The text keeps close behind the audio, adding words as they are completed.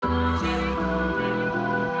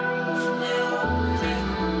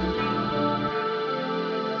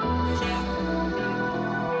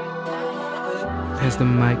Pass the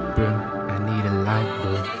mic, bro. I need a light,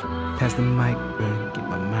 bro. Pass the mic, bro. Get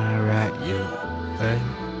my mind right, yo. Hey,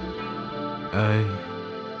 hey.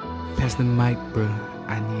 Pass the mic, bro.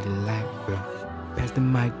 I need a light, bro. Pass the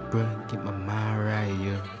mic, bro. Get my mind right,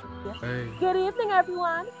 yo. Hey. Good evening,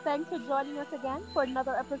 everyone. Thanks for joining us again for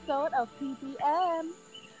another episode of PPM.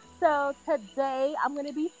 So, today I'm going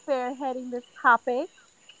to be spearheading this topic,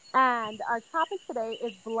 and our topic today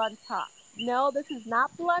is blunt talk. No, this is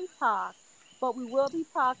not blunt talk, but we will be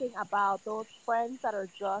talking about those friends that are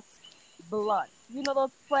just blunt. You know,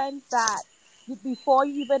 those friends that before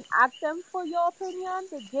you even ask them for your opinion,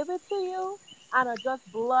 they give it to you and are just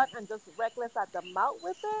blunt and just reckless at the mouth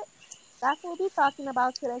with it. That's what we'll be talking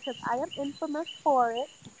about today because I am infamous for it.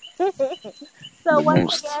 So The once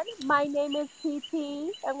most. again, my name is TT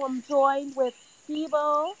and I'm joined with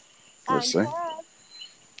Skibo Yes, and sir. Tess.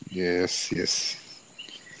 Yes, yes.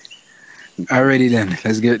 Alrighty then.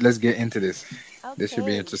 Let's get into this. This should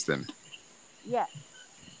be Okay, interesting. yes.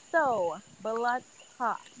 So blunt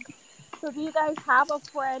talk. So do you guys have a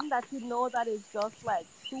friend that you know that is just like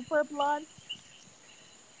super blunt?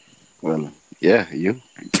 Well, yeah, you.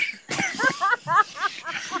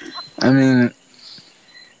 I mean,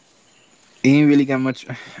 he ain't really got much.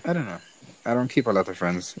 I don't know. I don't keep a lot of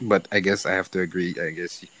friends, but I guess I have to agree. I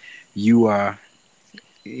guess you are,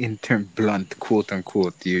 in term blunt, quote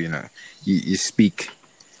unquote. You speak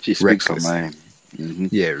She speaks her reckless. mind. Hmm.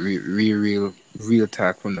 Yeah, real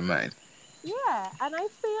talk from the mind. Yeah, and I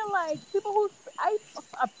feel like I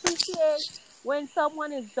appreciate when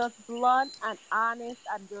someone is just blunt and honest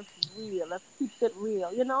and just real. Let's keep it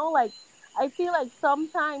real, Like I feel like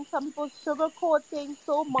sometimes some people sugarcoat things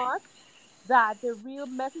so much that the real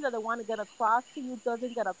message that they want to get across to you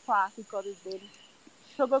doesn't get across because it's been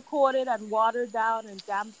sugar-coated and watered down and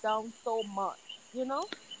damped down so much, you know?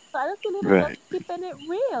 So I just believe in just Right. keeping it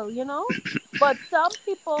real. But some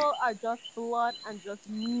people are just blunt and just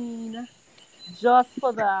mean just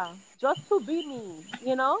to be mean.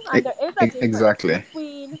 And there is a difference Exactly.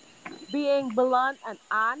 between being blunt and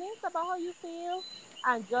honest about how you feel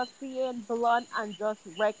and just being blunt and just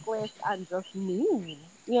reckless and just mean.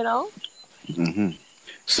 Hmm.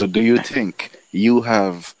 So, do you think you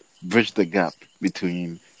have bridged the gap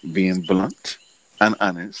between being blunt and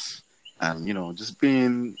honest, and just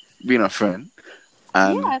being a friend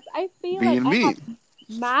and Yes, I feel like being I have mean?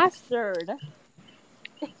 mastered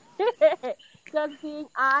just being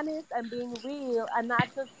honest and being real and not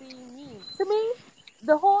just being mean. To me,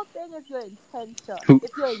 the whole thing is your intention. Who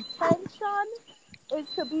If your intention is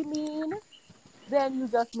to be mean, then you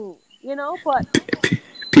just mean. But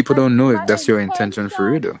people my don't know if my that's your intention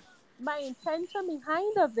for you intention, though. my intention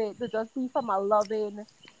behind of it to just be from a loving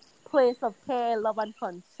place of care, love and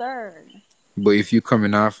concern. But if you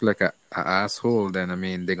coming off like a asshole, then I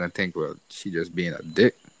mean they're gonna think, well, she just being a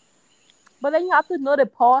dick. But then you have to know the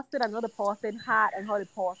person and know the person heart and how the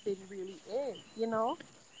person really is.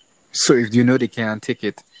 So if you know they can't take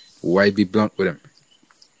it, why be blunt with them?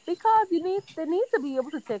 Because they need to be able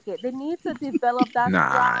to take it. They need to develop that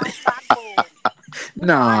Nah, strong backbone.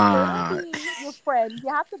 Because they will nah. be your friends. You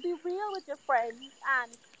have to be real with your friends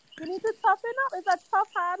and you need to toughen up. It's a tough,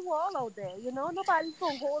 hard wall out there. Nobody's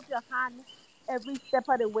gonna hold your hand every step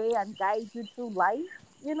of the way and guide you through life.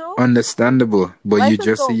 Understandable, but you Life is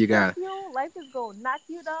just say gonna you kick got. you, life is gonna knock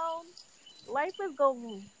you down, life is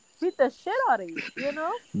gonna beat the shit out of you.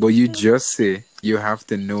 But you See, just say you have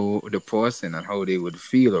to know the person and how they would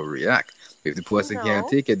feel or react. If the person can't no.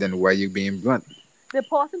 take it, then why you being blunt? The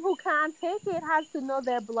person who can't take it has to know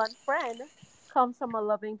their blunt friend comes from a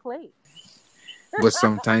loving place. But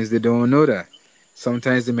sometimes they don't know that.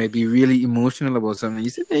 Sometimes they might be really emotional about something. You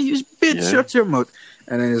say, "Hey, you bitch, Yeah. shut your mouth,"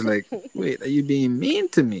 and then it's like, "Wait, are you being mean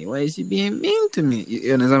to me? Why is she being mean to me?"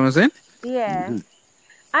 You understand what I'm saying? Yes. Hmm.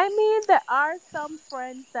 I mean, there are some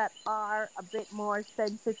friends that are a bit more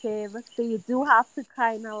sensitive, so you do have to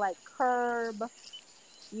kind of like curb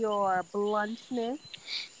your bluntness,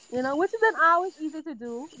 which isn't always easy to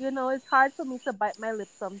do. It's hard for me to bite my lip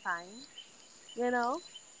sometimes, you know,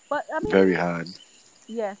 but I Very mean, hard.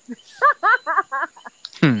 yes.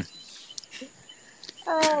 Hmm.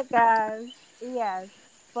 Oh, gosh. Yes.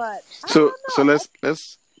 But I So, don't so know.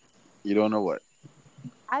 let's. You don't know what.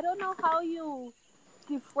 I don't know how you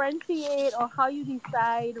differentiate or how you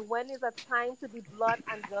decide when is a time to be blunt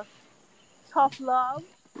and just tough love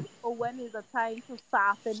or when is a time to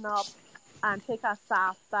soften up and take a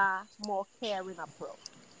softer, more caring approach.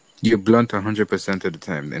 You're blunt 100% of the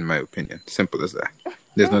time, in my opinion. Simple as that.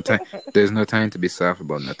 There's no time. No, There's no time to be soft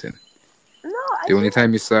about nothing. I The only feel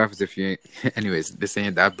time you're soft is if you ain't. Anyways, this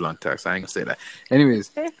ain't that blunt talk, so I ain't gonna say that.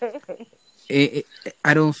 Anyways, like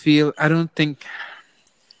I don't feel. I don't think.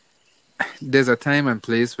 there's a time and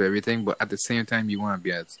place for everything, but at the same time, you want to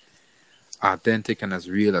be as authentic and as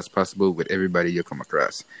real as possible with everybody you come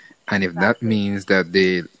across. And if that Exactly. means that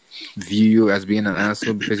they view you as being an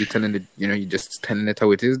asshole because you're telling it, you're just telling it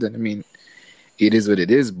how it is, then I mean, it is what it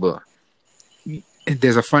is. But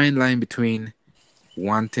there's a fine line between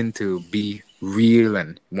wanting to be real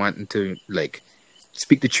and wanting to like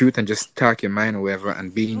speak the truth and just talk your mind or whatever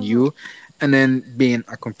and being you, and then being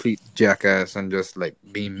a complete jackass and just like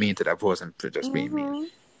being mean to that person for just being mean.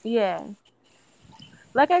 Yeah.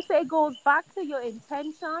 Like I say, it goes back to your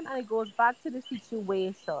intention and it goes back to the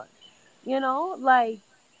situation. Like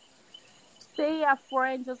say a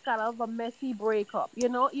friend just got out of a messy breakup,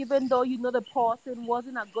 even though the person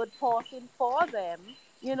wasn't a good person for them,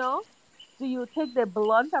 do you take the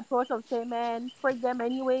blunt approach of say, man, freak them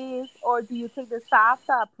anyways? Or do you take the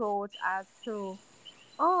softer approach as to,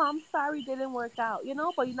 oh, I'm sorry it didn't work out,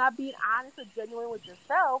 but you're not being honest or genuine with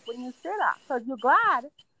yourself when you say that because you're glad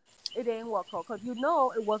it didn't work out because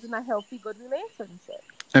it wasn't a healthy, good relationship.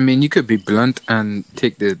 I mean, you could be blunt and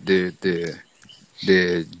take the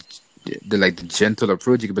like the gentle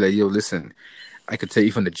approach. You could be like, yo, listen, I could tell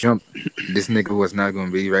you from the jump, this nigga was not going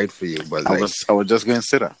to be right for you. But I like, was just going to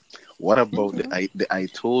say that. What about the I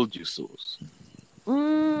told you so's?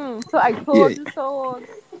 So I told you so.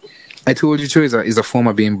 I told you so is a form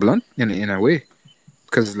of being blunt in a way.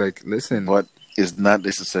 Because like, listen, But it's not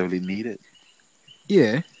necessarily needed.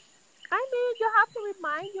 yeah. I mean, you have to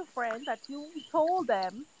remind your friend that you told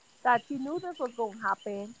them that you knew this was going to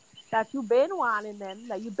happen, that you've been warning them,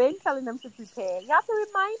 that you've been telling them to prepare. You have to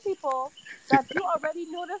remind people that you already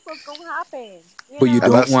knew this was going to happen. But you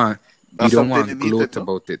And don't want that's something you need to gloat know,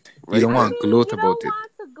 about it. right? You don't I want mean, gloat you about don't it.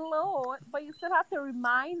 want to gloat, but you still have to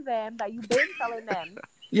remind them that you've been telling them.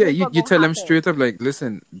 Yeah, this you was gonna tell them happen. straight up, like,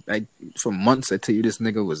 listen, for months I tell you this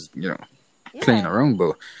nigga was, playing around,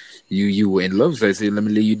 but you were in love, so I say, let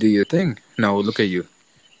me let you do your thing. Now look at you,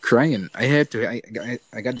 crying. I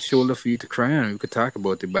got the shoulder for you to cry on. We could talk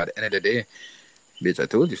about it, but at the end of the day, bitch, I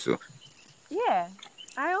told you so. Yeah.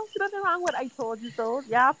 I don't see nothing wrong with I told you so.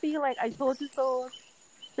 Y'all feel like I told you so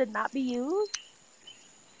should not be used?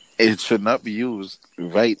 It should not be used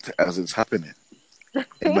right as it's happening,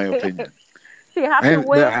 in my opinion. So you have I to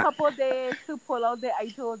wait a I, couple of days to pull out the I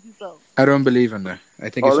told you so. I don't believe in that. I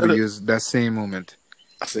think it Oh, should let be it used that same moment.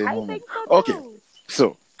 same I moment. think so Okay, too.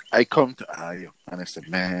 so I come to Aya and I said,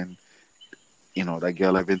 man, that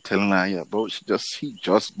girl I've been telling Aya about, she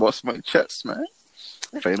just bust my chest, man.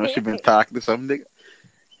 If I know she been talking to some nigga.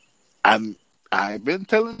 And I've been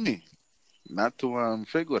telling me not to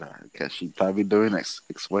figure that because she probably doing X,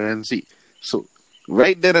 Y, and Z. So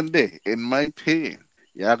right then and there, in my pain,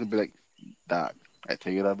 y'all can be like, dog, I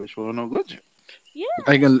tell you that bitch was no good. Yeah.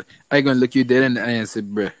 I gonna look you dead in the eye and say,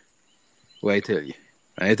 bruh, what I tell you?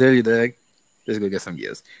 I tell you, dog, let's go get some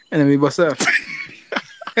gears. And then we bust up.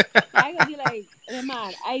 I gotta be like, hey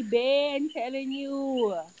man, I been telling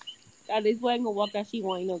you that this wasn't gonna work, that she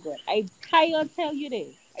wasn't no good. I tired tell you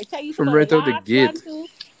this. I tell you some From of the right out the last one gate. too.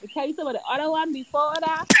 I tell you some of the other one before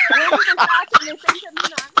that. When you gonna start to listen to me,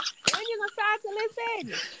 man? When you gonna start to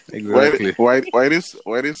listen? Exactly.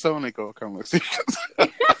 Why this sound like our conversations?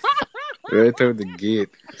 Right out the gate.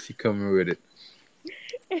 She coming with it.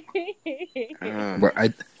 But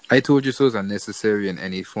I told you so is unnecessary in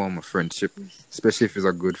any form of friendship, especially if it's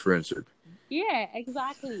a good friendship. Yeah,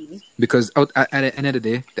 exactly. Because at the end of the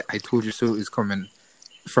day, the I told you so is coming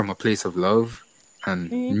from a place of love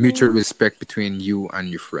and mutual respect between you and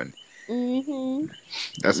your friend.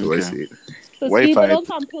 That's how I Okay. see it. So What if people I- don't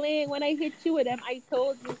complain when I hit you with them I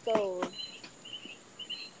told you so.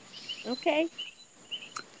 Okay?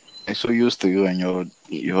 I'm so used to you and your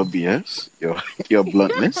BS, your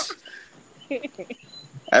bluntness.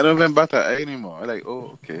 I don't even bother anymore. I'm like,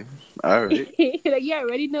 oh, okay. All right. Like, you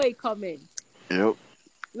already know it coming. Yep.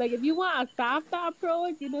 Like, if you want a softer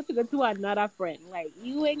approach, you know to go to another friend. Like,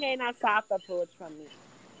 you ain't getting a soft approach from me.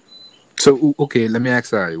 So okay, let me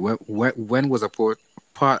ask you, when was a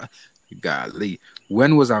golly,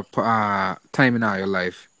 when was a time in your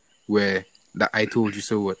life where that I told you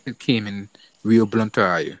so it came in real blunt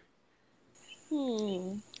to you?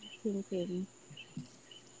 Thinking.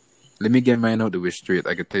 Let me get mine out the way straight.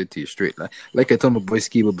 I can tell it to you straight. Like I told my boy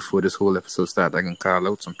Skiba before this whole episode started, I can call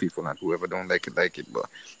out some people and whoever don't like it, but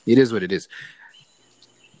it is what it is.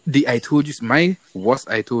 My worst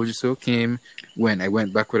I told you so came when I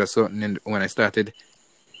went back with a certain, when I started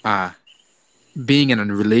being in a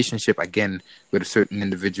relationship again with a certain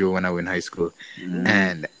individual when I was in high school.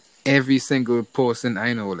 And every single person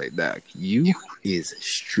I know like that, you is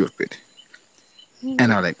stupid.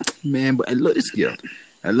 And I'm like, man, but I love this girl.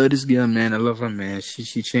 I love this girl, man. I love her, man.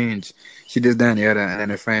 She changed. She this, that, and the other. And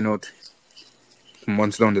then I find out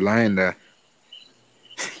months down the line that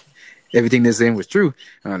everything they're saying was true.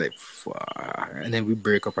 And I'm like, fuck. And then we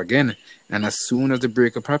break up again. And as soon as the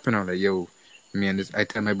breakup happened, I'm like, yo, I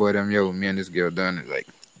tell my boy, them, yo, me and this girl done. It's like,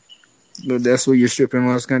 no, that's what your stripping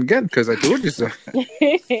was gonna get because I told you so.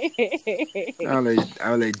 I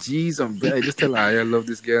was like, geez, I just tell her I love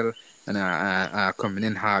this girl and I coming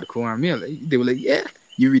in hardcore on me. They were like, yeah,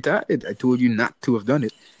 you retarded. I told you not to have done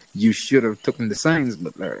it. You should have taken the signs,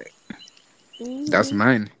 but that's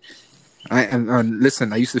mine. And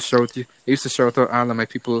listen, I used to shout out all of my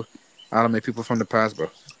people from the past, bro.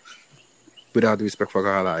 With all due respect for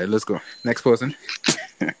all right, let's go. Next person.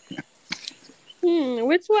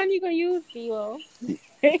 Which one you gonna use, Theo?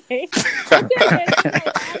 I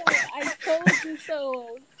told you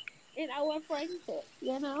so in our friendship,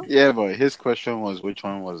 you know? Yeah, but his question was which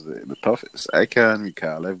one was the toughest. I can't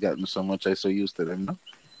recall. I've gotten so much I so used to them now.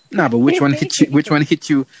 Nah, but which one hit you? Which one hit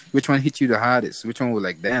you the hardest? Which one was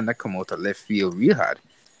like, damn, that come out of left field real hard?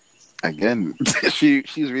 Again,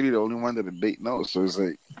 she's really the only one that the date knows. So it's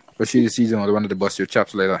like, but she's the only one that bust your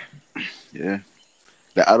chops later. Yeah,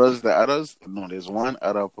 the others. No, there's one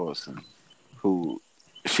other person who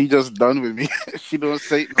she just done with me. She don't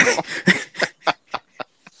say it no more.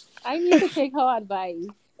 I need to take her advice.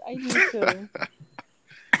 I need to.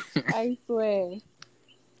 I swear.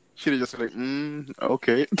 She'd just like,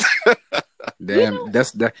 okay. Damn,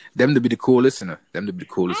 them to be the coolest, you know. Them to be the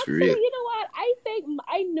coolest for real. You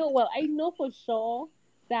know what? I know for sure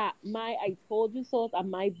that my I told you so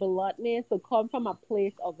and my bluntness will come from a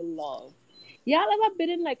place of love. Y'all ever been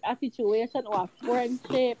in like a situation or a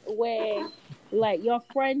friendship where like your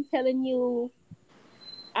friend telling you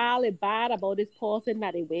all bad about this person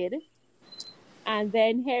that they with? And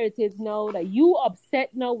then here it is now that you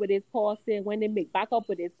upset now with this person when they make back up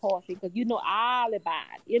with this person because you know all the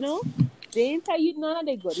bad, you know? They didn't tell you none of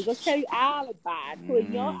the good. They just tell you all the bad. So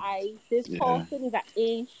in your eyes, this person is an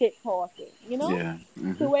ain't shit person, you know? Yeah.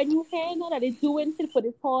 Mm-hmm. So when you hear now that they're doing shit for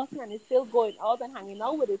this person and they're still going out and hanging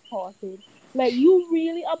out with this person, like you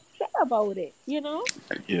really upset about it, you know?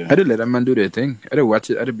 Yeah. I do let that man do their thing. I don't watch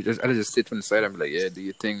it. I just sit from the side and be like, yeah, do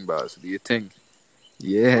your thing, boss. Do your thing.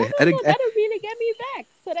 Yeah, that'll really get me back.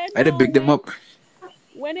 So then I had to pick them up.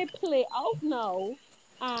 When it play out now,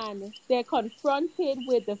 and they're confronted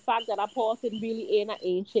with the fact that a person really ain't an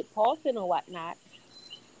ancient person or whatnot,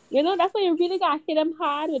 you know, that's why you really got to hit them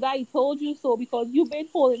hard with that he told you so because you've been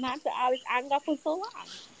holding on to all this anger for so long.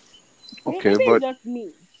 Okay, maybe but just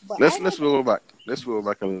me. But let's roll back. Let's roll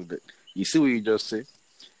back a little bit. You see what you just said?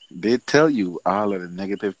 They tell you all of the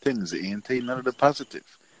negative things. They ain't tell you none of the positive.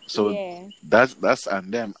 So that's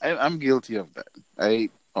on them. I'm guilty of that. I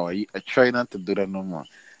try not to do that no more.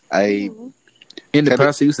 In the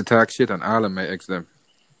past, I used to talk shit on all of my ex them.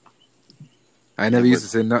 I never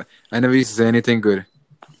used to say anything good.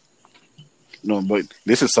 No, but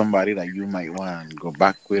this is somebody that you might want to go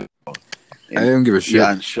back with. I don't give a shit.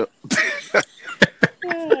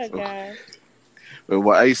 Oh God. But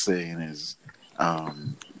what I'm saying is,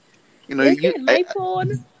 you know, my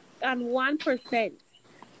phone on 1%.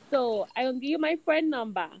 So I will give you my friend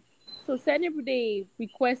number. So send the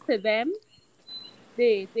request to them,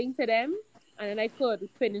 the thing to them, and then I could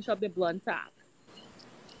finish up the blunt talk.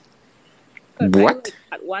 What?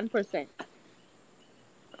 At 1%.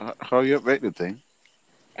 How you update the thing?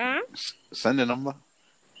 Send the number.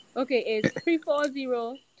 Okay, it's 340.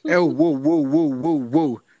 Oh,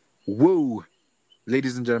 whoa.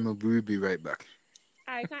 Ladies and gentlemen, we'll be right back.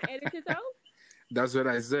 I can't edit it out? That's what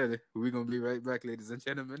I said. We're going to be right back, ladies and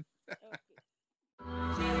gentlemen.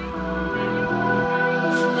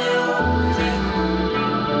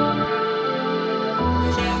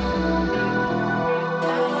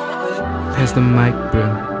 Pass the mic, bro.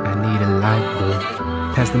 I need a light, bro.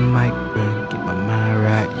 Pass the mic, bro. Get my mind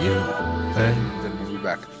right, yo. We're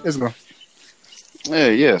back. Let's go.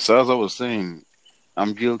 Yeah. So as I was saying,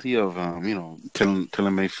 I'm guilty of, you know,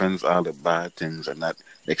 telling my friends all the bad things and not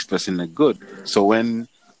expressing the good. So when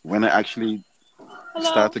I actually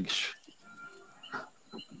start to...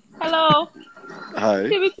 Hello. Hi.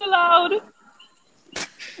 Give it too loud.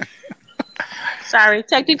 Sorry,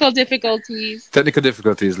 technical difficulties. Technical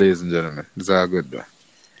difficulties, ladies and gentlemen. It's all good, though.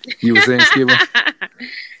 You were saying, Steve?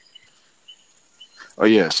 Oh,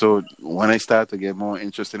 yeah. So when I start to get more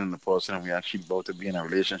interested in the person and we actually about to be in a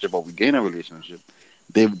relationship or we gain a relationship,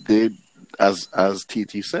 they as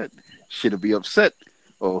TT said, should be upset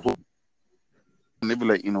or who, and they be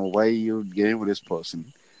like, you know, why are you getting with this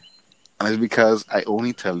person? And it's because I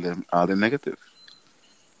only tell them all the negative.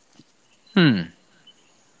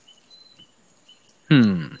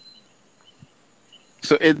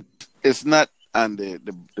 So it's not on the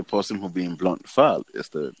person who being blunt fault. It's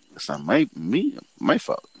on my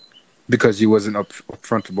fault. Because you wasn't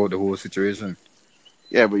upfront about the whole situation.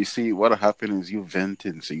 Yeah, but you see, what happened is you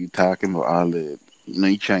venting, so you talking about all the,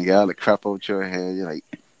 you trying to get all the crap out your head. You're like,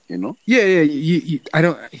 Yeah. I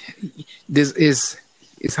don't.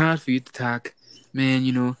 It's hard for you to talk, man.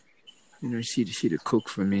 She'd cook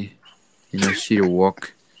for me. She'd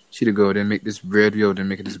walk. She'd go there and make this bread. We out there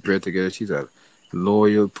making this bread together. She's a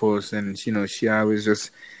loyal person. She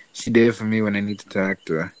always she there for me when I need to talk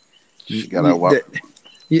to her. She got a walk.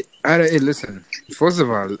 Yeah, hey, listen. First of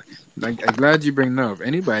all, I'm glad you bring that up.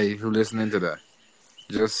 Anybody who listening to that,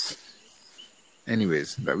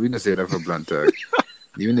 anyways, that we gonna say that for blunt talk.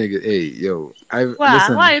 You nigga, hey, yo, listen.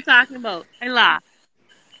 What are you talking about? I laugh.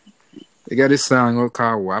 They got this song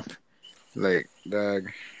called WAP. Like, dog.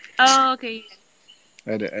 Oh, okay.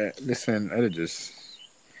 Listen, I just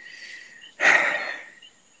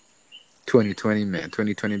 2020, man.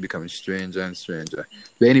 2020 becomes stranger and stranger.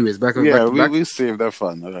 But anyways, we saved that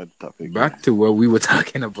for another topic. Back to what we were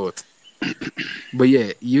talking about. But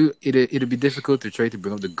yeah, it'll be difficult to try to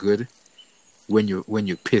bring up the good when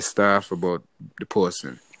you're pissed off about the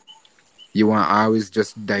person. You want to always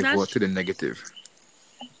just divert to the negative.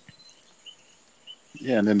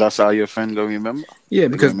 Yeah, and then that's how your friend gonna remember. Yeah,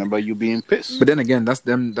 because remember you being pissed. But then again, that's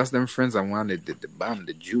them friends that want the bomb,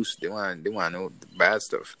 the juice. They want to know the bad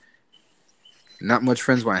stuff. Not much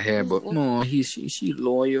friends want to hear, but no, she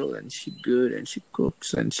loyal and she good and she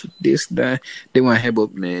cooks and she this that. They want to hear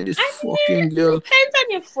about, man, this fucking girl. It depends on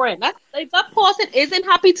your friend. That's like that person isn't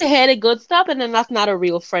happy to hear the good stuff, and then that's not a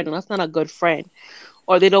real friend. And that's not a good friend,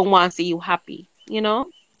 or they don't want to see you happy. But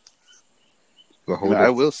I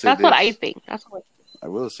will say that's this. what I think. That's what I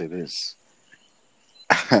will say this.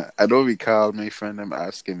 I don't recall my friend them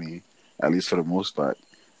asking me, at least for the most part,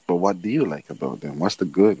 but what do you like about them? What's the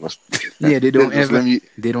good? Yeah, they don't ever.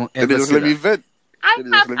 They don't ever. They just let me vent. I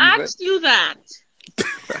have asked you that.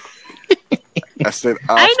 I said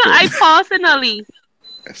after. I know. I personally.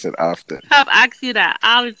 I said after. Have asked you that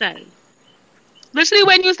all the time. Especially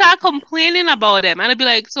when you start complaining about them, and I'll be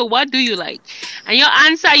like, "So what do you like?" And your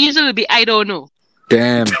answer usually be, "I don't know."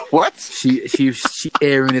 Damn. What? She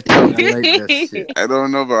airing it out. I like that shit. I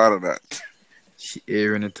don't know about all of that. She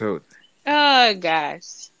airing it out. Oh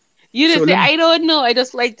gosh. You just say, I don't know. I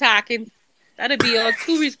just like talking. That'd be your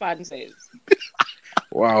two responses.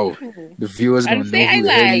 Wow. The viewers gonna know who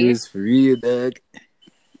Ellie is for real, dog.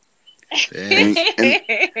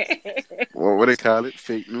 What they call it?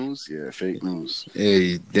 Fake news? Yeah, fake news.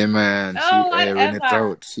 Hey, them man, she airing it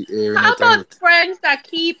out. How about friends that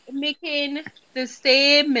keep making the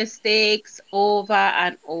same mistakes over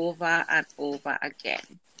and over and over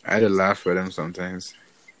again? I'd laugh for them sometimes.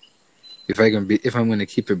 If I'm gonna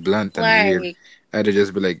keep it blunt and real, I'd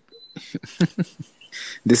just be like,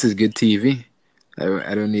 "This is good TV.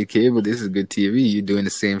 I don't need cable. This is good TV. You're doing the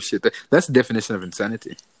same shit." That's the definition of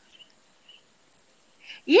insanity.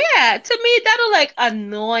 Yeah, to me that'll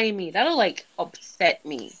annoy me. That'll upset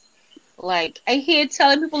me. I hate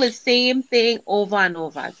telling people the same thing over and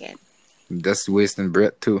over again. That's wasting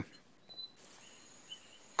breath too.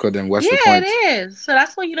 Cause then what's the point? Yeah, it is. So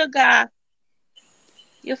that's why you gotta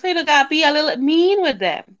be a little mean with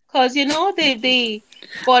them, cause they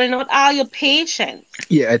burning out all your patience.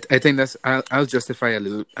 Yeah, I think that's I'll justify a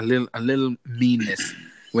little meanness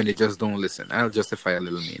when they just don't listen. I'll justify a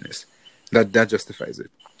little meanness. That justifies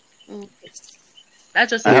it. Okay. That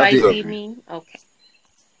justifies being mean. Okay.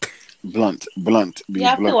 Blunt. Be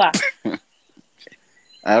blunt.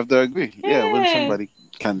 I have to agree. Yeah, when somebody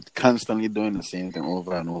can constantly doing the same thing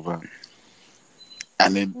over and over,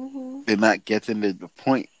 and then they're not getting the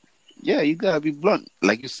point. Yeah, you gotta be blunt.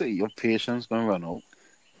 Like you say, your patience gonna run out,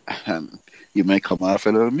 and you may come off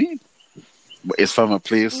a little mean, but it's from a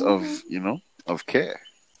place of of care.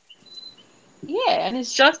 Yeah, and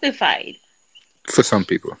it's justified. For some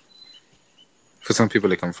people. For some people,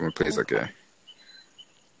 they come from a place of care.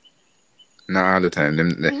 Not all the time.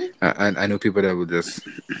 I know people that will just,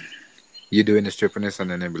 you're doing the strippiness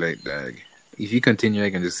and then they'll be like, dang, if you continue, I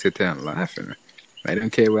can just sit there and laugh. And I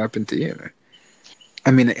don't care what happened to you.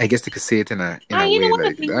 I mean, I guess they could say it in a way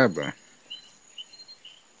like that, but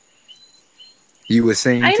you were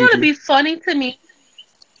saying, I know it'd be funny to me.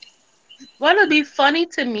 What would be funny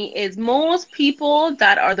to me is most people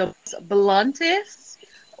that are the bluntest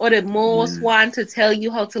or the most want to tell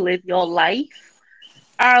you how to live your life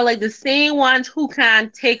are the same ones who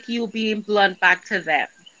can't take you being blunt back to them.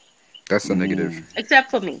 That's a negative. Except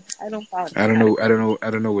for me. I don't follow. I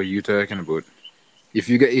don't know what you're talking about. If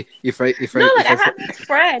you get No, like I had this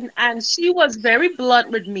friend and she was very blunt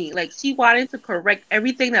with me. Like she wanted to correct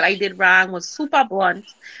everything that I did wrong, was super blunt.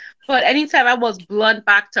 But anytime I was blunt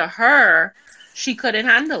back to her, she couldn't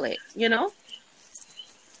handle it, you know?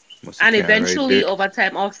 must And have right eventually there. over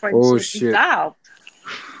time our Oh friendship shit! dissolved.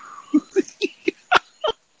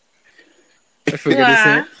 I forget the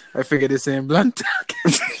same. What? I forget the same blunt.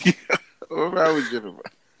 What wrong with you?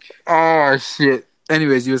 Oh shit!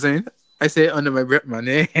 Anyways, you were saying? I say it under my breath, man.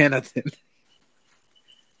 Ain't nothing.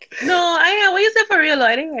 No, I know. What you say for real? Though?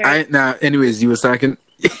 I didn't hear it. Anyways, you were talking.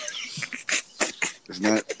 It's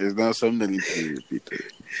not something that needs to be repeated.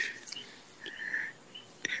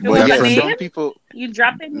 It was Yeah, a friend- name? some people. You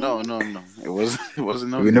dropped it? No. It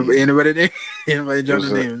wasn't no We name. never, anybody there? Anybody dropping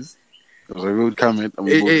was a- names? It was a rude comment. And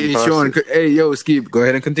we Hey, moved past Sean. it. Hey, yo, Skip. Go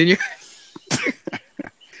ahead and continue.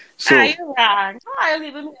 So You're wrong. Oh, I don't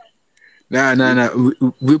even. Nah.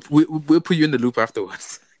 We'll put you in the loop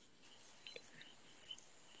afterwards.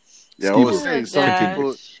 yeah, I was Steve, saying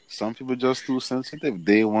Oh, some people just too sensitive.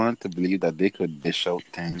 They want to believe that they could dish out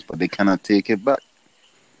things, but they cannot take it back.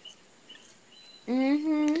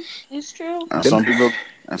 It's true.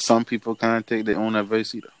 And some people can't take their own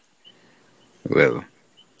advice either. Well,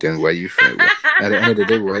 then why you friends? At the end of the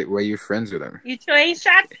day, why you friends with them? You throwing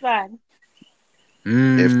shots, man.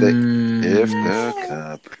 If Mm, the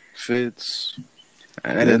cup fits,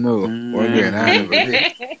 I don't know. What going on over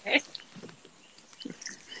there?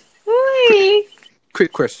 Ooh.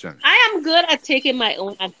 Quick question. I am good at taking my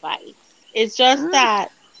own advice. It's just that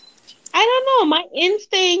I don't know. My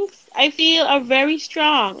instincts, I feel, are very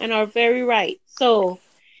strong and are very right. So,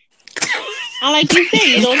 and like you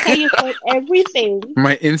say, you don't tell your friend everything.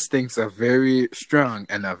 My instincts are very strong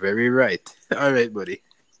and are very right. All right, buddy.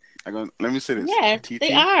 let me say this. Yes,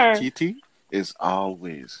 they are. TT is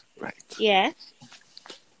always right. Yes.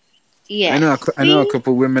 Yes. I know a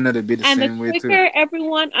couple women that'd be the And the same way too. quicker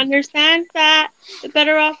everyone understands that, the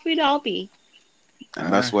better off we'd all be.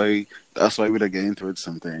 And that's why we don't get into it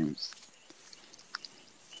sometimes.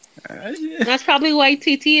 That's probably why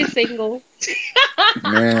TT is single.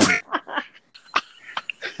 Man.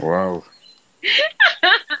 Wow.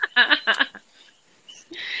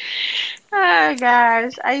 Oh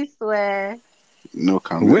gosh, I swear. No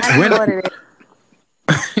comment. I don't know what it is.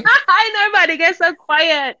 I know, everybody get so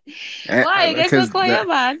quiet. Why? You get so Because quiet,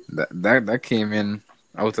 man. that came in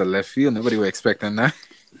out of left field. Nobody was expecting that.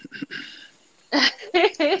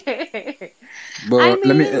 But I mean,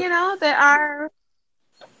 let me there are.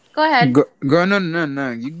 Go ahead. go.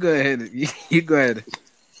 No. You go ahead. You go ahead.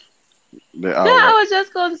 They No, are I right. was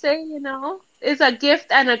just gonna say, it's a gift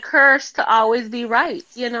and a curse to always be right.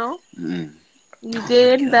 Mm. You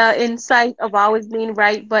gain the insight of always being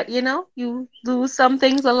right, but you lose some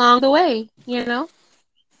things along the way.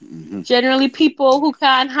 Mm-hmm. Generally, people who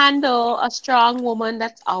can't handle a strong woman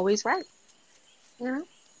that's always right.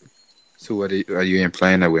 So what are you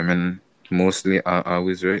implying that women mostly are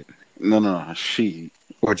always right, No. She.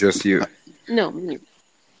 or just you? No, me.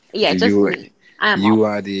 Yeah, So just you me. I am. you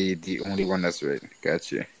are the only one that's right.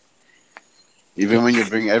 Gotcha. Even when you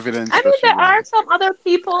bring evidence, I mean, that there you're are wrong. some other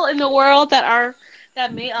people in the world that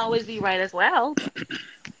may always be right as well.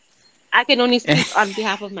 I can only speak on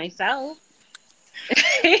behalf of myself.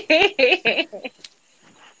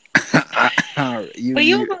 But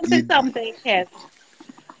you were going to say something, Kev.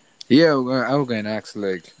 Yeah, I was going to ask,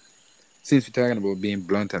 like, since we're talking about being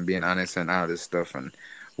blunt and being honest and all this stuff and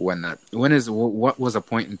whatnot, what was a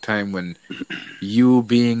point in time when you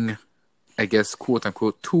being, I guess, quote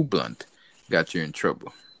unquote, too blunt got you in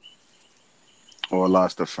trouble? Or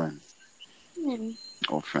lost a friend Hmm.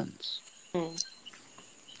 or friends.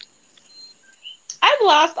 I've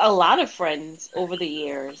lost a lot of friends over the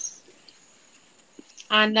years.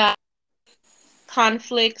 And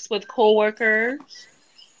conflicts with coworkers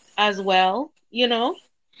as well,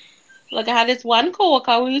 Like I had this one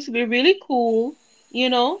coworker who used to be really cool,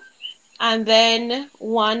 And then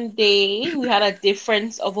one day we had a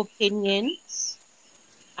difference of opinions.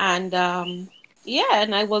 And and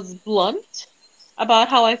I was blunt about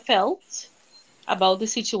how I felt about the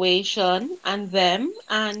situation and them.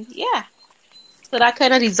 And so that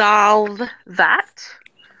kind of dissolved that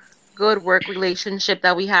good work relationship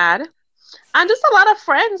that we had. And just a lot of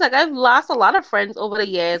friends. Like I've lost a lot of friends over the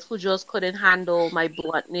years who just couldn't handle my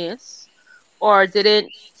bluntness or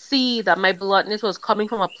didn't see that my bluntness was coming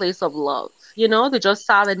from a place of love. They just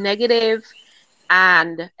saw the negative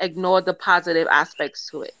and ignored the positive aspects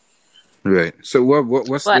to it. Right. So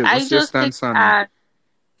what's But I what's your just think stance on that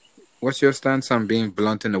what's your stance on being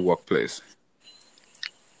blunt in the workplace?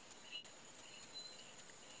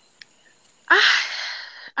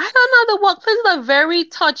 I don't know. The workplace office is a very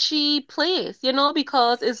touchy place,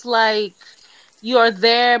 because it's like you're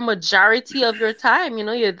there majority of your time.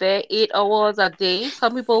 You're there 8 hours a day.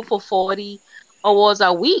 Some people for 40 hours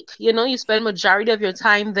a week. You spend majority of your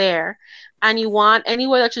time there, and you want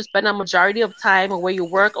anywhere that you spend a majority of time, or where you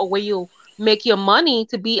work, or where you make your money,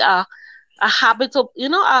 to be a habitable,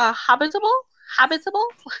 habitable.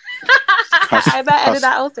 I better edit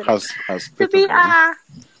that out today. To be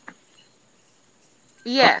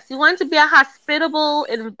yes, you want to be a hospitable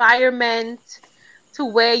environment to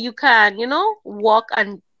where you can, walk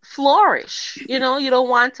and flourish. You don't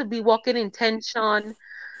want to be walking in tension.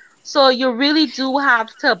 So you really do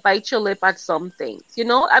have to bite your lip at some things.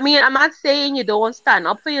 I mean, I'm not saying you don't stand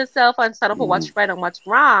up for yourself and stand up for what's right and what's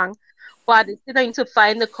wrong, but it's going to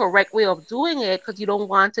find the correct way of doing it, because you don't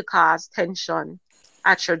want to cause tension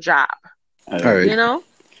at your job. All right.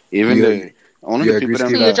 Even the only people so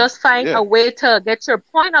you just find a way to get your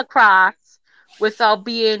point across without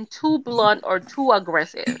being too blunt or too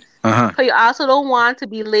aggressive. But you also don't want to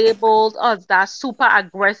be labeled as that super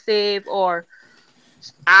aggressive or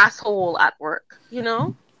asshole at work.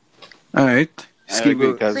 All right. So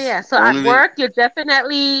at work you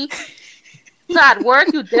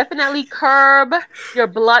definitely curb your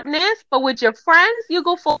bluntness, but with your friends you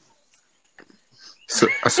go for. So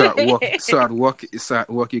at work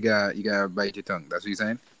you gotta bite your tongue. That's what you're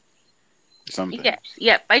saying? Sometimes.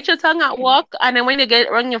 Yeah, bite your tongue at work, and then when you get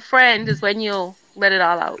around your friends is when you let it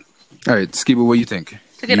all out. All right, Skiba, what do you think?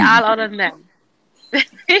 To get all out of them.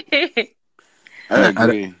 I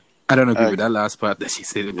agree. I don't agree with that last part that she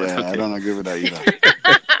said. Yeah, okay. I don't agree with that either.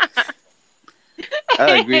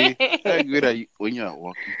 I agree that when you're at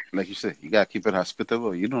work, like you said, you gotta keep it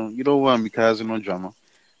hospitable. You don't want to be causing no drama.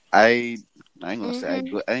 I ain't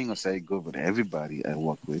gonna say I go with everybody I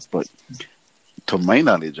work with, but to my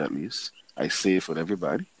knowledge at least, I say it for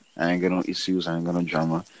everybody. I ain't got no issues, I ain't got no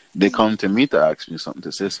drama. They come to me to ask me something,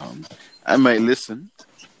 to say something. I might listen,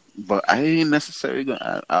 but I ain't necessarily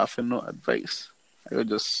gonna offer no advice. I will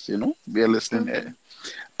just, be a listening ear.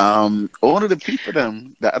 All of the people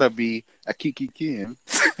that ought to be a kiki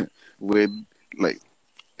with, like,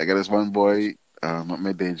 I got this one boy at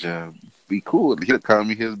my day job. We cool. He'll call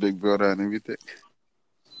me his big brother and everything.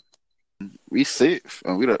 We safe,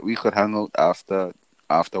 and we could hang out after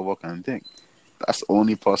work and thing. That's the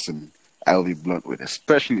only person I'll be blunt with,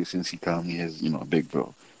 especially since he called me his, big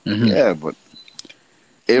bro. Mm-hmm. Yeah, but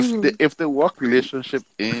if the work relationship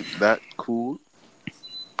ain't that cool,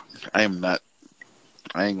 I ain't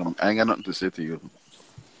got nothing to say to you.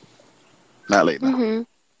 Not like that. Mm-hmm.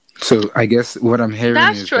 So I guess what I'm hearing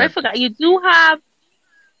is true. I forgot. You do have.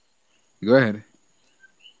 Go ahead.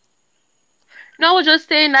 No, I was just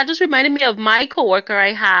saying that just reminded me of my coworker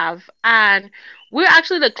I have, and we're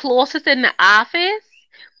actually the closest in the office.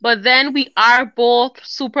 But then we are both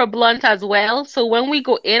super blunt as well. So when we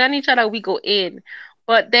go in on each other, we go in.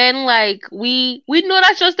 But then, like, we know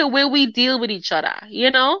that's just the way we deal with each other,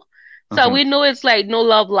 So we know it's like no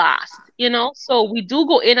love lost, So we do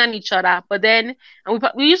go in on each other, but then and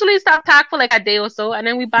we usually stop talk for like a day or so, and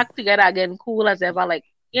then we back together again, cool as ever, like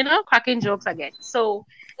cracking jokes again. So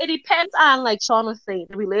it depends on, like Sean was saying,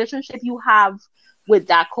 the relationship you have with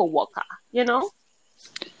that coworker,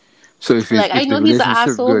 So if I know he's an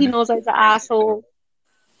asshole, he knows I'm an asshole.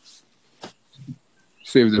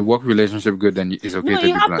 So if the work relationship good, then it's okay to be blunt. No,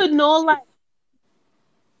 you have to know, like.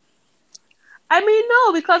 I mean,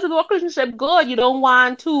 no, because if the work relationship good, you don't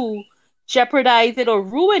want to jeopardize it or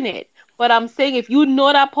ruin it. But I'm saying if you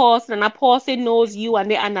know that person and that person knows you and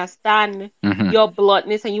they understand your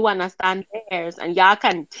bluntness and you understand theirs, and y'all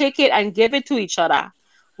can take it and give it to each other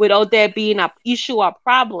without there being an issue or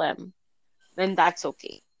problem, then that's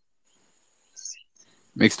okay.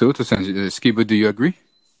 Makes total sense. Skiba, do you agree?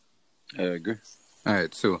 I agree. All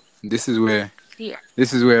right, so this is where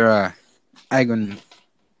I gonna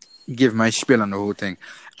give my spiel on the whole thing.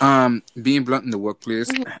 Being blunt in the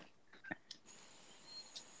workplace,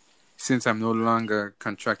 since I'm no longer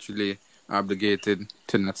contractually obligated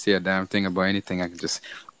to not say a damn thing about anything, I can just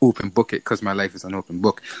open book it because my life is an open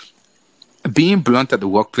book. Being blunt at the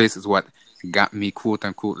workplace is what got me quote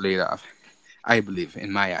unquote laid off, I believe,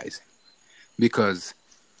 in my eyes, because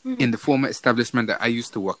in the former establishment that I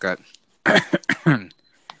used to work at,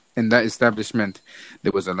 in that establishment,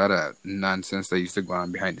 there was a lot of nonsense that used to go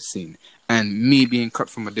on behind the scene. And me being cut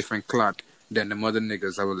from a different cloth than the mother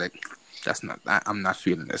niggas, I was like, I'm not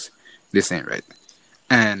feeling this. This ain't right.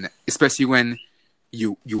 And especially when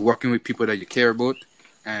you're working with people that you care about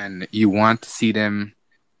and you want to see them,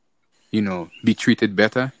 be treated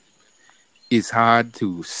better, it's hard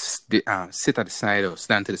to sit at the side or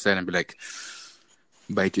stand to the side and be like,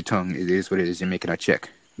 bite your tongue. It is what it is. You're making a check.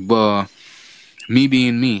 But me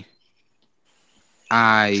being me,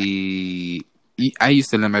 I used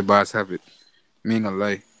to let my boss have it. Me ain't gonna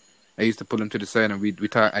lie. I used to pull him to the side and we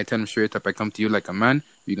talk. I tell him straight up, I come to you like a man,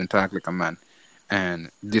 you can talk like a man. And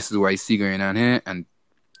this is what I see going on here, and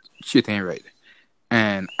shit ain't right.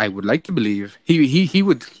 And I would like to believe he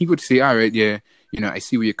would say, all right, yeah, I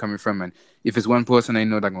see where you're coming from. And if it's one person I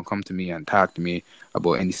know that gonna come to me and talk to me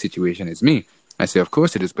about any situation, it's me. I say, of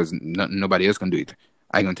course it is, because nobody else can do it.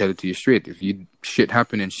 I gonna tell it to you straight. If you shit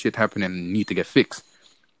happening, need to get fixed.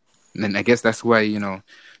 And then I guess that's why,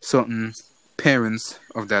 certain parents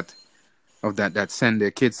of that send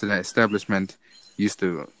their kids to that establishment used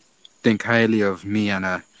to think highly of me and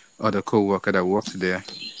a other co-worker that works there.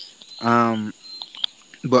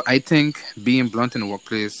 But I think being blunt in the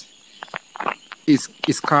workplace is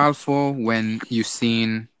called for when you've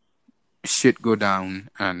seen shit go down,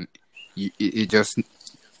 and it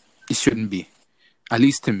shouldn't be. At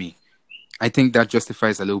least to me, I think that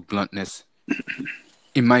justifies a little bluntness,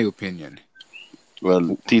 in my opinion.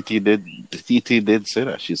 Well, TT did say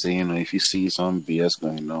that. She said, if you see some BS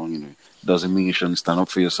going on, doesn't mean you shouldn't stand up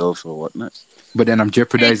for yourself or whatnot. But then I'm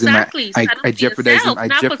jeopardizing exactly. I jeopardize not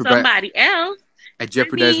for somebody else. I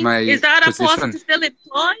jeopardize my is that position. A person still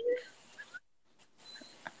employed?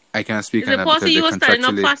 I can't speak on that. Is the person you were standing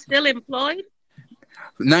up for still employed?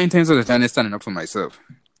 9 times out of 10, I'm standing up for myself.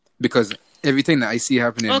 Because everything that I see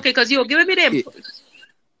happening... Okay, because you were giving me the...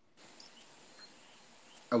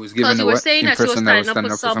 I was giving the saying that you were standing up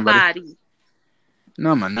for somebody.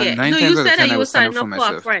 No, man. 9 times out of 10, I was standing up for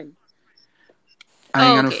myself. A friend. I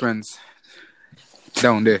ain't got no friends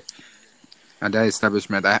down there. At that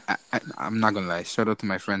establishment, I'm not gonna lie. Shout out to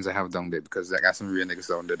my friends I have down there, because I got some real niggas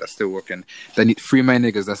down there that's still working. They need free my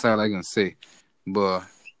niggas. That's all I gonna say. But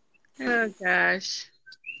oh gosh,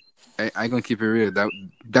 I gonna keep it real.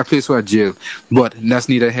 That place was a jail, but that's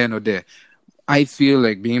neither here nor there. I feel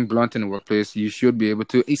like being blunt in the workplace, you should be able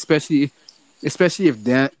to, especially if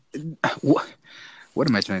they're what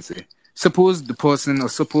am I trying to say? Suppose the person, or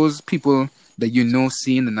suppose people that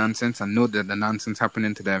seeing the nonsense and know that the nonsense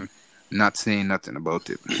happening to them, not saying nothing about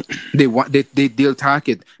it. They'll talk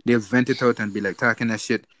it, they'll vent it out and be like talking that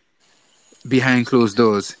shit behind closed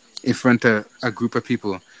doors in front of a group of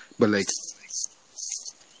people. But like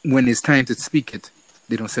when it's time to speak it,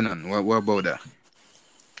 they don't say nothing. What about that?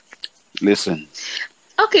 Listen.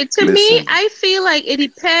 Okay, to me, I feel like it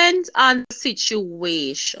depends on the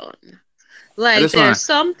situation. Like there's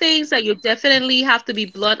some things that you definitely have to be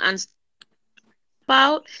blunt and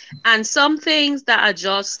about, and some things that are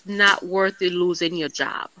just not worth it losing your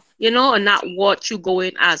job, and not what you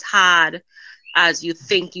going as hard as you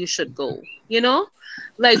think you should go,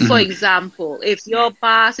 like for example, if your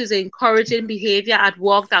boss is encouraging behavior at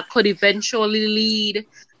work that could eventually lead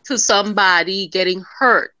to somebody getting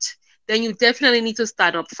hurt, then you definitely need to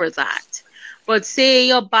stand up for that. But say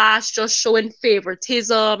your boss just showing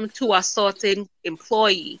favoritism to a certain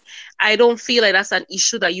employee, I don't feel like that's an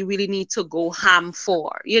issue that you really need to go ham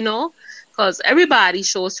for, because everybody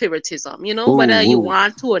shows favoritism, whether you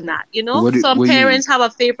want to or not, Some parents have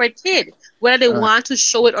a favorite kid, whether they want to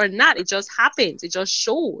show it or not, it just happens. It just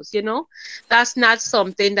shows, That's not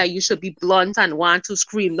something that you should be blunt and want to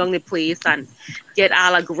scream down the place and get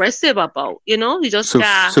all aggressive about, You just,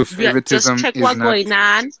 so favoritism just check what's going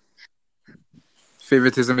on.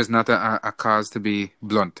 Favoritism is not a cause to be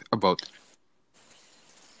blunt about.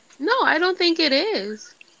 No, I don't think it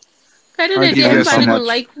is. I don't think everybody will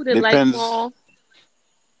like who they like more.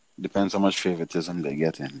 Depends how much favoritism they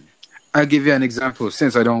get in. I'll give you an example.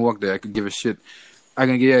 Since I don't work there, I could give a shit. I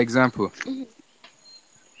can give you an example. Mm-hmm.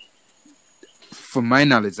 From my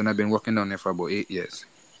knowledge, and I've been working down there for about 8 years.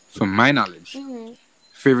 From my knowledge,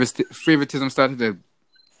 favoritism started to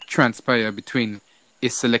transpire between a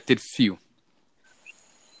selected few.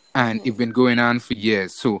 And it's been going on for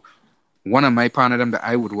years. So one of my partner them that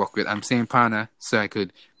I would work with, I'm saying partner so I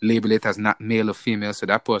could label it as not male or female so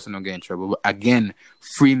that person don't get in trouble. But again,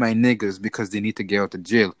 free my niggas because they need to get out of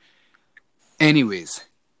jail. Anyways,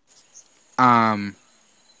 my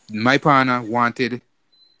partner wanted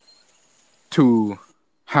to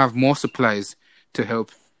have more supplies to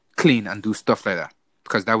help clean and do stuff like that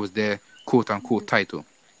because that was their quote-unquote title.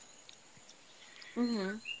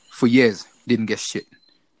 Mm-hmm. For years, didn't get shit.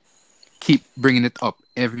 Keep bringing it up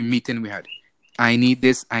every meeting we had. I need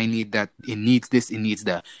this, I need that. It needs this, it needs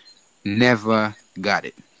that. Never got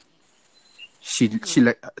it. She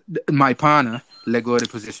my partner let go of the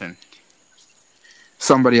position.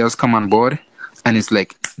 Somebody else come on board, and it's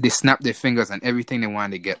like they snap their fingers and everything they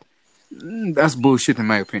want to get. That's bullshit in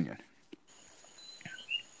my opinion.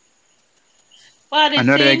 But at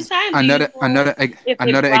the same time, do you know if they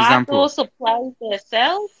another brought example. those supplies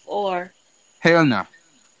themselves, or Hell no.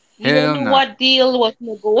 you don't Hell know no. what deal was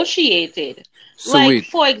negotiated? So Like, wait.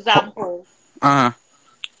 for example, Uh-huh.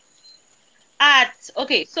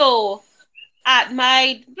 so at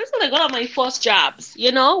this was like one of my first jobs,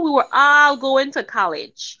 we were all going to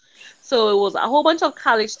college. So it was a whole bunch of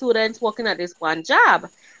college students working at this one job.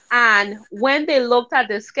 And when they looked at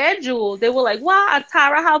the schedule, they were like, wow,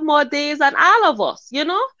 Tara have more days than all of us,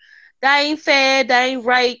 That ain't fair, that ain't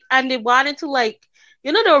right. And they wanted to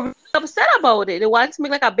they were really upset about it. They wanted to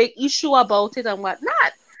make like a big issue about it and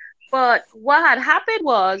whatnot. But what had happened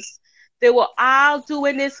was they were all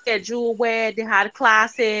doing this schedule where they had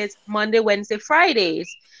classes Monday, Wednesday,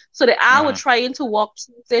 Fridays. So they all were trying to work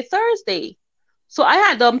Tuesday, Thursday. So I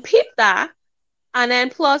had them peep that. And then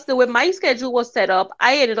plus the way my schedule was set up,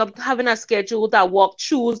 I ended up having a schedule that worked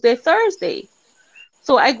Tuesday, Thursday.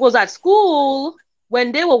 So I was at school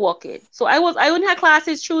when they were working. So I only had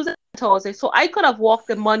classes Tuesday and Thursday. So I could have worked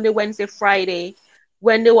the Monday, Wednesday, Friday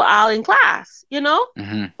when they were all in class,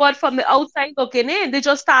 Mm-hmm. But from the outside looking in, they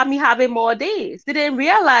just started me having more days. They didn't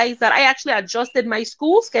realize that I actually adjusted my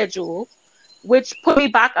school schedule, which put me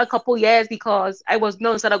back a couple years because I was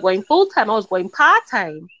now, instead of going full-time, I was going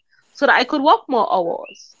part-time so that I could work more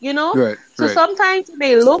hours, Right. So sometimes things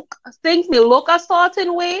may look a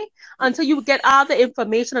certain way until you get all the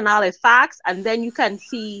information and all the facts, and then you can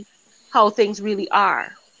see how things really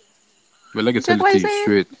are. Well, I can tell it to you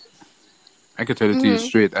straight. I can tell it to you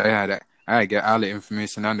straight. I get all the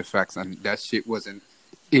information and the facts, and that shit was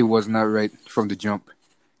not right from the jump.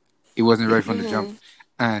 It wasn't right from the jump.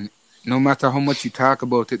 And no matter how much you talk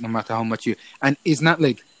about it, no matter how much and it's not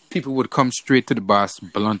like people would come straight to the boss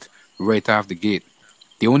blunt right off the gate.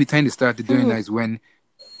 The only time they started doing that is when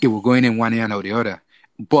it was going in one ear and out the other.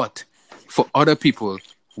 But for other people,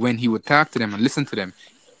 when he would talk to them and listen to them,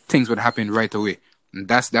 things would happen right away. And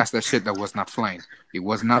that's the shit that was not flying. It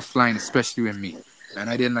was not flying, especially with me. And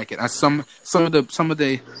I didn't like it. And some of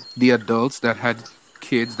the adults that had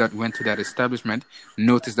kids that went to that establishment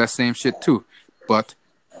noticed that same shit too. But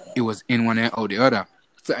it was in one ear out the other.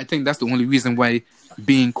 So I think that's the only reason why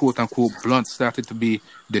being quote unquote blunt started to be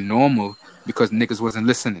the normal, because niggas wasn't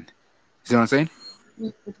listening. See what I'm saying?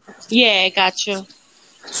 Yeah, I got you.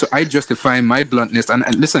 So I justify my bluntness. And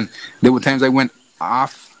listen, there were times I went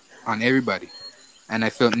off on everybody. And I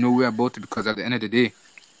felt nowhere about it, because at the end of the day,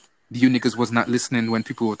 you niggas was not listening when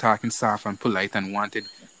people were talking soft and polite and wanted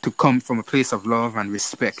to come from a place of love and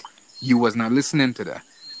respect. You was not listening to that.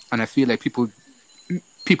 And I feel like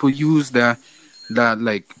people use that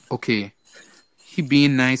like, okay, he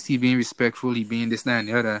being nice, he being respectful, he being this, that, and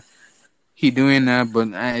the other. He doing that,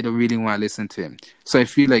 but I don't really want to listen to him. So I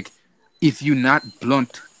feel like if you're not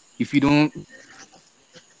blunt, if you don't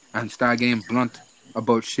and start getting blunt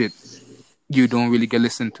about shit, you don't really get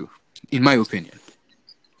listened to, in my opinion.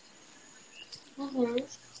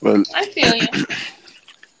 Well, I feel you.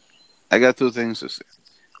 I got two things to say.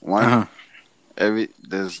 One, every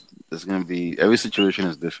situation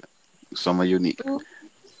is different. Some are unique.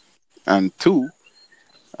 And two,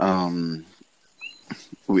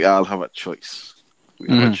 we all have a choice. We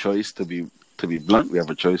have a choice to be blunt. We have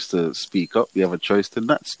a choice to speak up. We have a choice to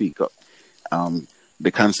not speak up.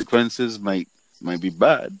 The consequences might be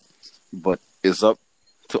bad, but it's up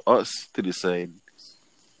to us to decide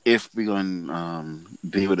if we're going to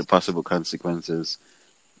deal with the possible consequences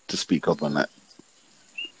to speak up on that.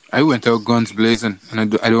 I went out guns blazing,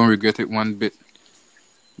 and I don't regret it one bit.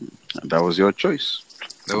 And that was your choice.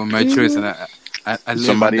 That was my choice, and I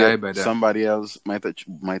live and die by that. Somebody else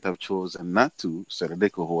might have chosen not to, so that they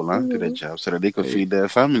could hold on to their job, so that they could feed their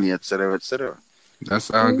family, etc., etc.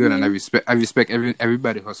 That's all good, and I respect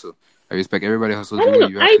everybody hustle. I respect everybody hustle.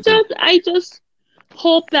 I just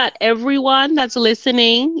hope that everyone that's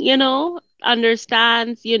listening,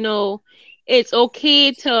 understands, it's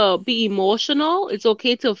okay to be emotional. It's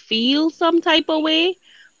okay to feel some type of way.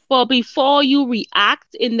 But before you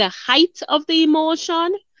react in the height of the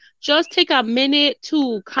emotion, just take a minute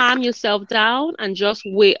to calm yourself down and just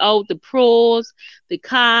weigh out the pros, the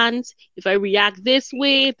cons. If I react this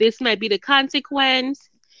way, this might be the consequence.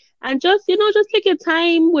 And just take your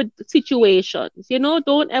time with situations.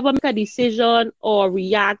 Don't ever make a decision or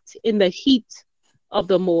react in the heat of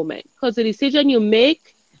the moment, because the decision you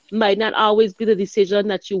make might not always be the decision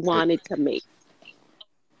that you wanted to make.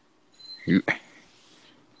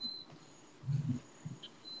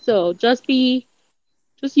 So just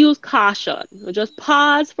use caution. Just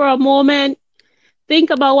pause for a moment. Think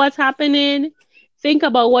about what's happening. Think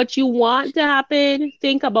about what you want to happen.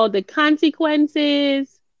 Think about the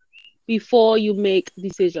consequences before you make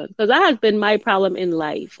decisions. Because that has been my problem in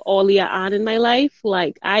life. Earlier on in my life,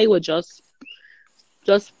 like I would just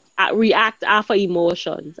react after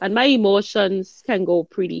emotions, and my emotions can go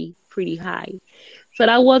pretty high. So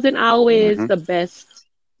that wasn't always Mm-hmm. the best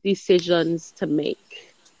decisions to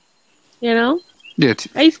make. You know? Yeah,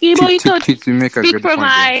 Hey, Skibo, you could to make a speak good for point.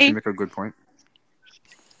 Yeah. To my. make a good point.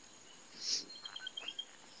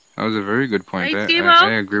 That was a very good point. Hey, I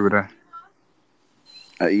Skibo. agree with that.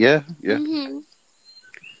 Yeah. Mm-hmm. Like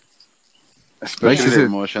Especially she the said,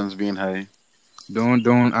 emotions being high. don't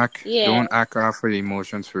Yeah. act off for the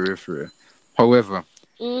emotions for real. However,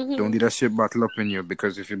 don't Mm-hmm. let that shit bottle up in you,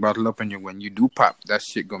 because if you bottle up in you when you do pop, that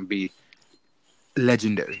shit gonna be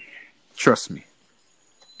legendary. Trust me.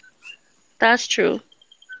 That's true.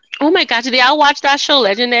 Oh my God, did y'all watch that show,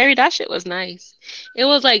 Legendary? That shit was nice. It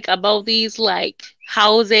was like about these like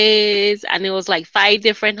houses, and it was like five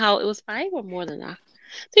different houses. It was five or more than that.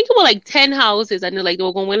 I think it was like 10 houses, and they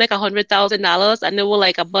were gonna win like $100,000, and there were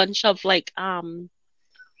like a bunch of like I'd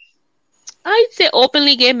say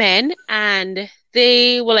openly gay men, and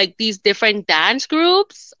they were like these different dance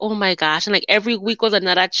groups. Oh my gosh. And like every week was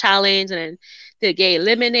another challenge, and then they get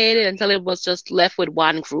eliminated until it was just left with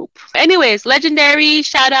one group. Anyways, Legendary,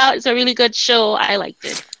 shout out. It's a really good show. I liked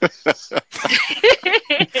it.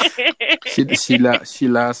 She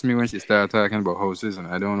lost me when she started talking about houses, and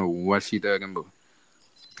I don't know what she talking about.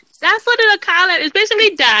 That's what it'll call it. It's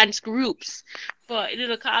basically dance groups, but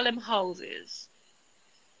it'll call them houses.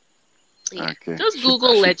 Yeah. Okay. Just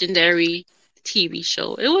Google Legendary TV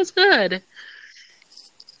show. It was good.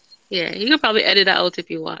 Yeah, you could probably edit that out if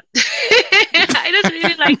you want. I just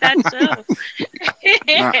really like that show.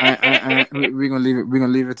 We're gonna leave it. We're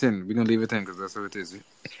gonna leave it in. We're gonna leave it in because that's how it is.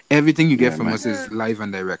 Everything you get from us is live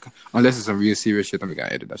and direct, unless it's some real serious shit, and we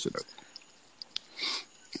gotta edit that shit out.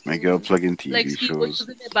 My girl plugging TV Like people shows.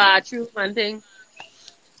 using the bathroom and thing.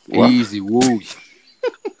 What? Easy, woo.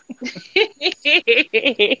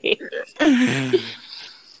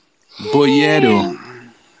 But yeah, though.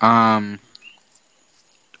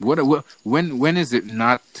 When is it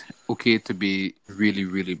not okay to be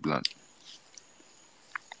really blunt?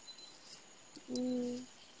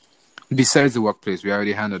 Besides the workplace, we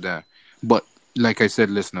already handled that. But like I said,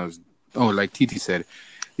 listeners, like Titi said,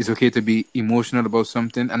 it's okay to be emotional about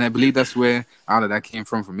something, and I believe that's where all of that came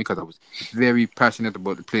from for me, because I was very passionate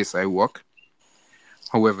about the place I work.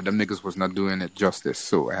 However, them niggas was not doing it justice,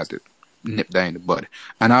 so I had to nip that in the bud.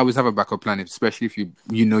 And I always have a backup plan, especially if you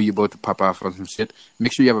know you're about to pop off on some shit.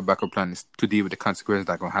 Make sure you have a backup plan to deal with the consequences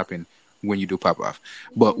that gonna happen when you do pop off.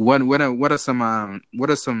 But what are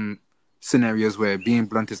some scenarios where being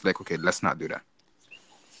blunt is like, okay, let's not do that?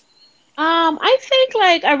 I think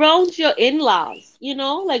like around your in-laws,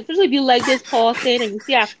 like especially if you like this person and you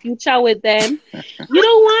see a future with them, you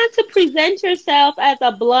don't want to present yourself as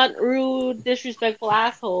a blunt, rude, disrespectful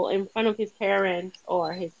asshole in front of his parents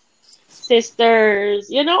or his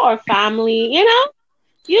sisters, or family,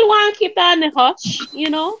 You want to keep that in the hush,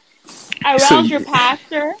 Around your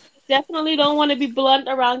pastor, definitely don't want to be blunt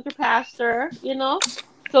around your pastor,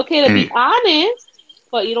 It's okay to be honest,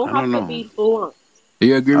 but you don't have to be blunt. Do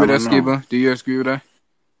you agree with that, Skiba? Do you agree with that?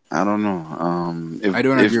 I don't know. I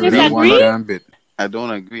don't agree with that one damn bit. I don't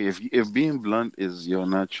agree. If being blunt is your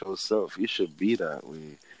natural self, you should be that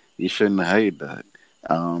way. You shouldn't hide that.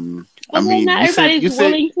 Not everybody's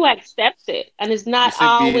willing to accept it, and it's not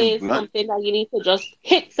always something that you need to just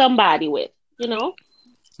hit somebody with,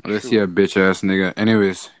 Let's see a bitch ass nigga.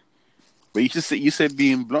 Anyways, but you said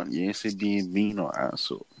being blunt. You didn't say being mean or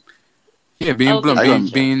asshole. Yeah, being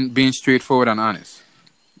blunt, being straightforward and honest.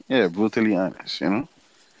 Yeah, brutally honest. I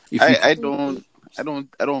don't. I mean,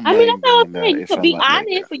 that's what I'm saying. You could be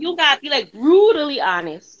honest, but you gotta be like brutally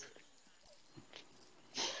honest.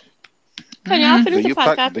 Can y'all finish the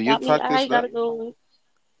podcast without me? I gotta go.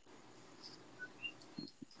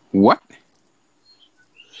 What?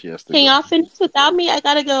 Can y'all finish without me? I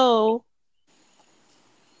gotta go.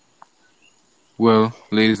 Well,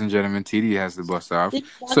 ladies and gentlemen, TD has the bus off.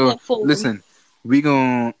 So, listen,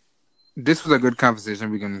 this was a good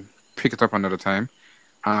conversation. We can pick it up another time.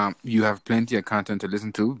 You have plenty of content to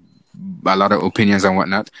listen to, a lot of opinions and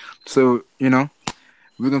whatnot. So, we're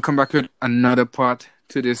going to come back with another part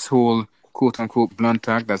to this whole quote-unquote blunt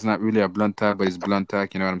talk. That's not really a blunt talk, but it's blunt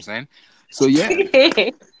talk, you know what I'm saying? So, yeah.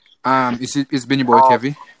 It's been your boy,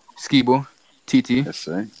 Kevy, Skibo, TT. Yes,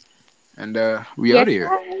 sir. And we out of here.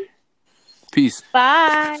 Peace.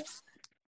 Bye.